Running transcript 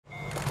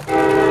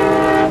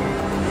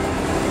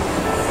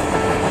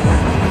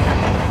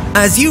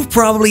As you've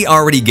probably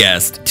already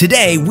guessed,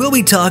 today we'll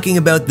be talking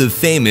about the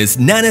famous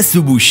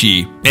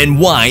Nanatsubushi and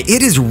why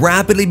it is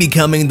rapidly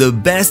becoming the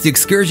best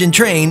excursion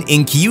train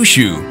in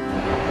Kyushu.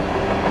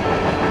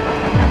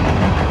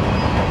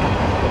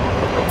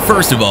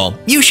 First of all,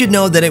 you should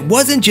know that it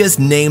wasn't just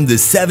named the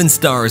 7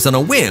 stars on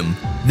a whim.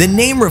 The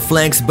name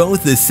reflects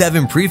both the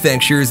 7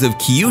 prefectures of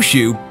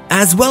Kyushu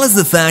as well as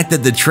the fact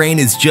that the train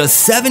is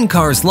just 7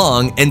 cars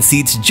long and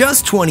seats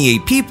just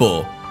 28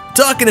 people.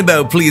 Talking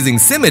about pleasing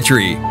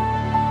symmetry.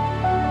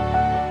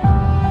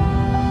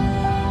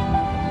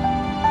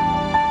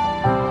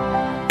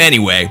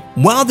 Anyway,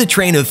 while the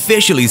train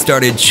officially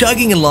started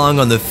chugging along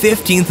on the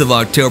 15th of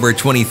October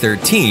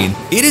 2013,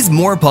 it is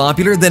more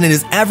popular than it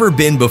has ever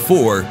been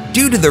before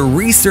due to the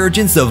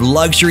resurgence of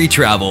luxury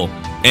travel.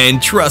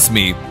 And trust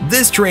me,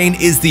 this train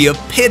is the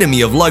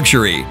epitome of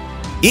luxury.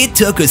 It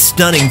took a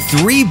stunning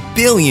 3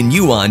 billion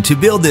yuan to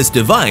build this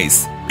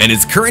device, and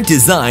its current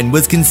design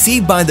was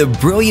conceived by the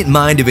brilliant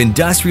mind of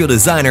industrial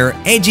designer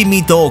Eiji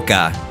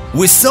Mitooka.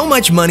 With so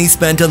much money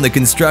spent on the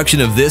construction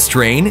of this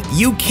train,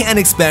 you can't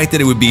expect that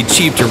it would be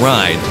cheap to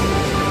ride.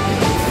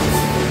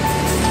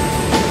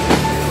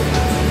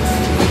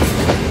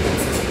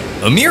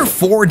 A mere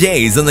 4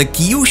 days on the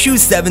Kyushu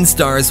 7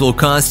 stars will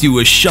cost you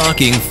a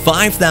shocking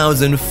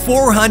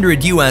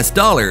 $5,400 US,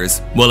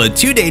 while a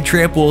 2-day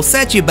trip will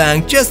set you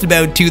back just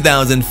about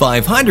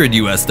 $2,500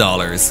 US.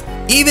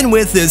 Even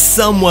with this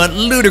somewhat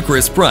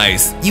ludicrous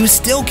price, you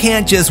still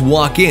can't just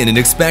walk in and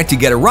expect to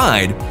get a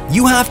ride.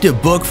 You have to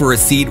book for a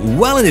seat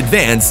well in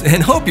advance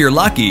and hope you're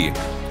lucky.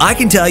 I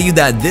can tell you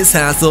that this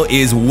hassle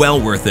is well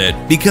worth it,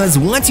 because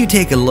once you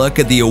take a look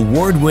at the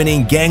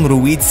award-winning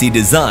Gangruitsi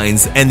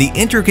designs and the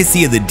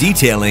intricacy of the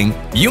detailing,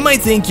 you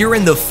might think you're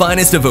in the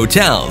finest of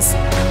hotels.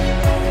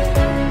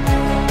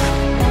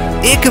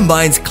 It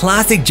combines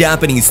classic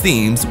Japanese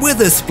themes with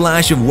a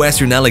splash of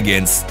Western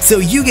elegance, so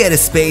you get a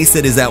space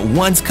that is at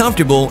once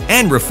comfortable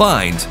and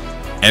refined.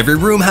 Every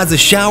room has a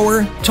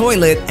shower,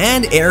 toilet,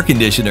 and air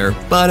conditioner,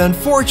 but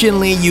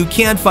unfortunately you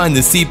can't find the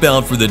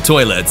seatbelt for the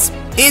toilets.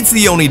 It's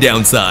the only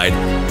downside.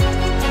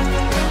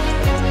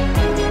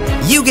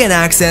 You get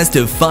access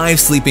to 5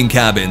 sleeping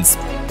cabins,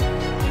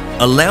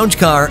 a lounge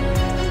car,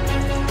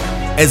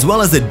 as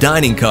well as a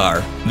dining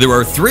car. There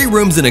are 3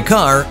 rooms in a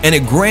car and a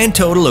grand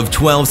total of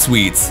 12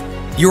 suites.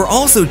 You're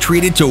also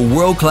treated to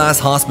world-class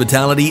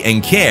hospitality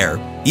and care,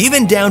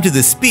 even down to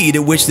the speed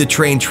at which the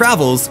train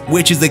travels,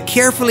 which is a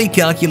carefully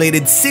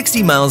calculated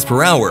 60 miles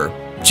per hour,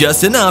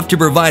 just enough to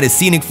provide a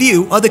scenic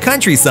view of the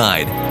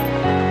countryside.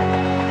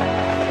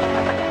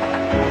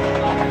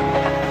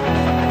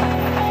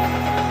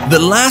 The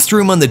last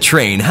room on the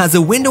train has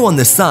a window on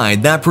the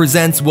side that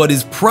presents what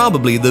is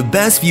probably the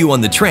best view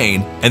on the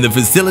train, and the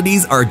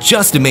facilities are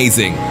just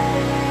amazing.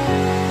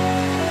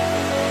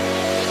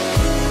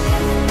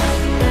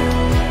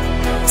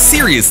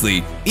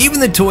 Seriously, even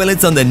the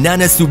toilets on the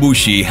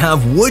Nanatsubushi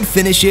have wood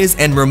finishes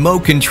and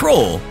remote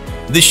control.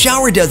 The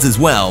shower does as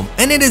well,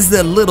 and it is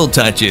the little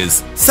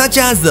touches, such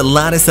as the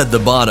lattice at the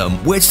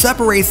bottom, which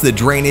separates the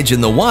drainage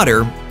in the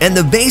water and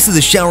the base of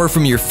the shower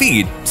from your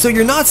feet, so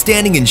you're not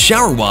standing in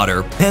shower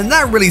water, and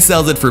that really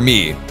sells it for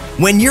me.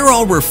 When you're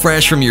all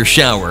refreshed from your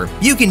shower,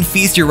 you can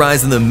feast your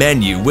eyes on the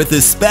menu with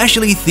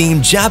especially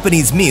themed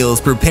Japanese meals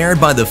prepared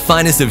by the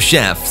finest of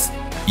chefs.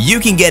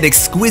 You can get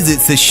exquisite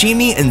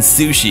sashimi and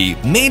sushi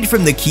made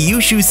from the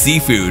Kyushu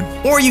seafood,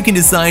 or you can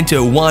decide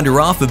to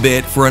wander off a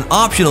bit for an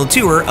optional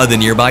tour of the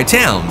nearby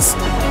towns.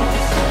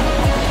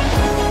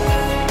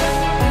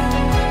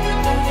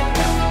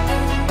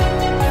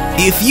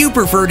 If you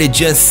prefer to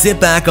just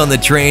sit back on the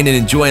train and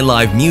enjoy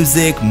live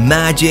music,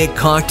 magic,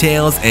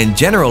 cocktails, and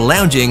general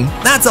lounging,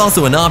 that's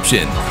also an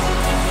option.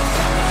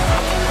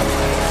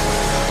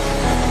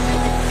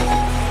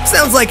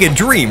 Sounds like a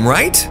dream,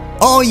 right?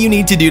 All you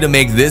need to do to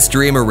make this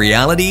dream a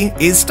reality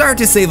is start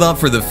to save up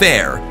for the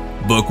fare,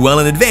 book well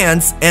in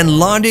advance, and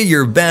launder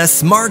your best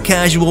smart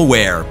casual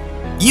wear.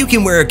 You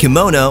can wear a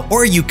kimono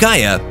or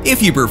yukaya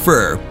if you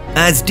prefer,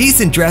 as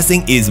decent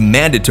dressing is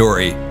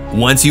mandatory.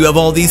 Once you have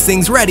all these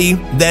things ready,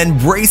 then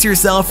brace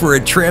yourself for a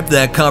trip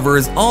that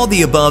covers all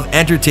the above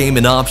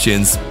entertainment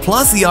options,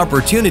 plus the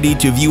opportunity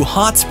to view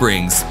hot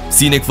springs,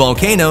 scenic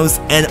volcanoes,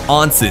 and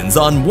onsens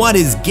on what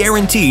is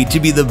guaranteed to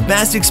be the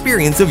best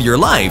experience of your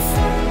life.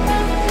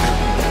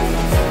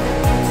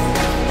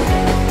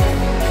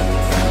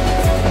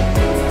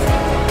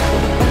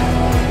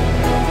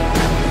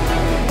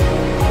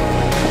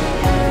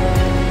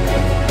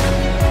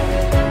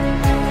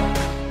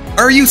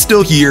 Are you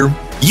still here?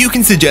 You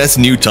can suggest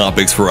new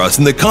topics for us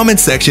in the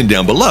comment section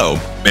down below.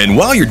 And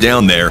while you're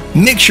down there,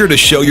 make sure to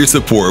show your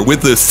support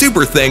with the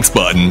super thanks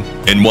button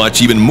and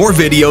watch even more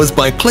videos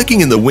by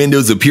clicking in the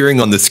windows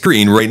appearing on the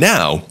screen right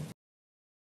now.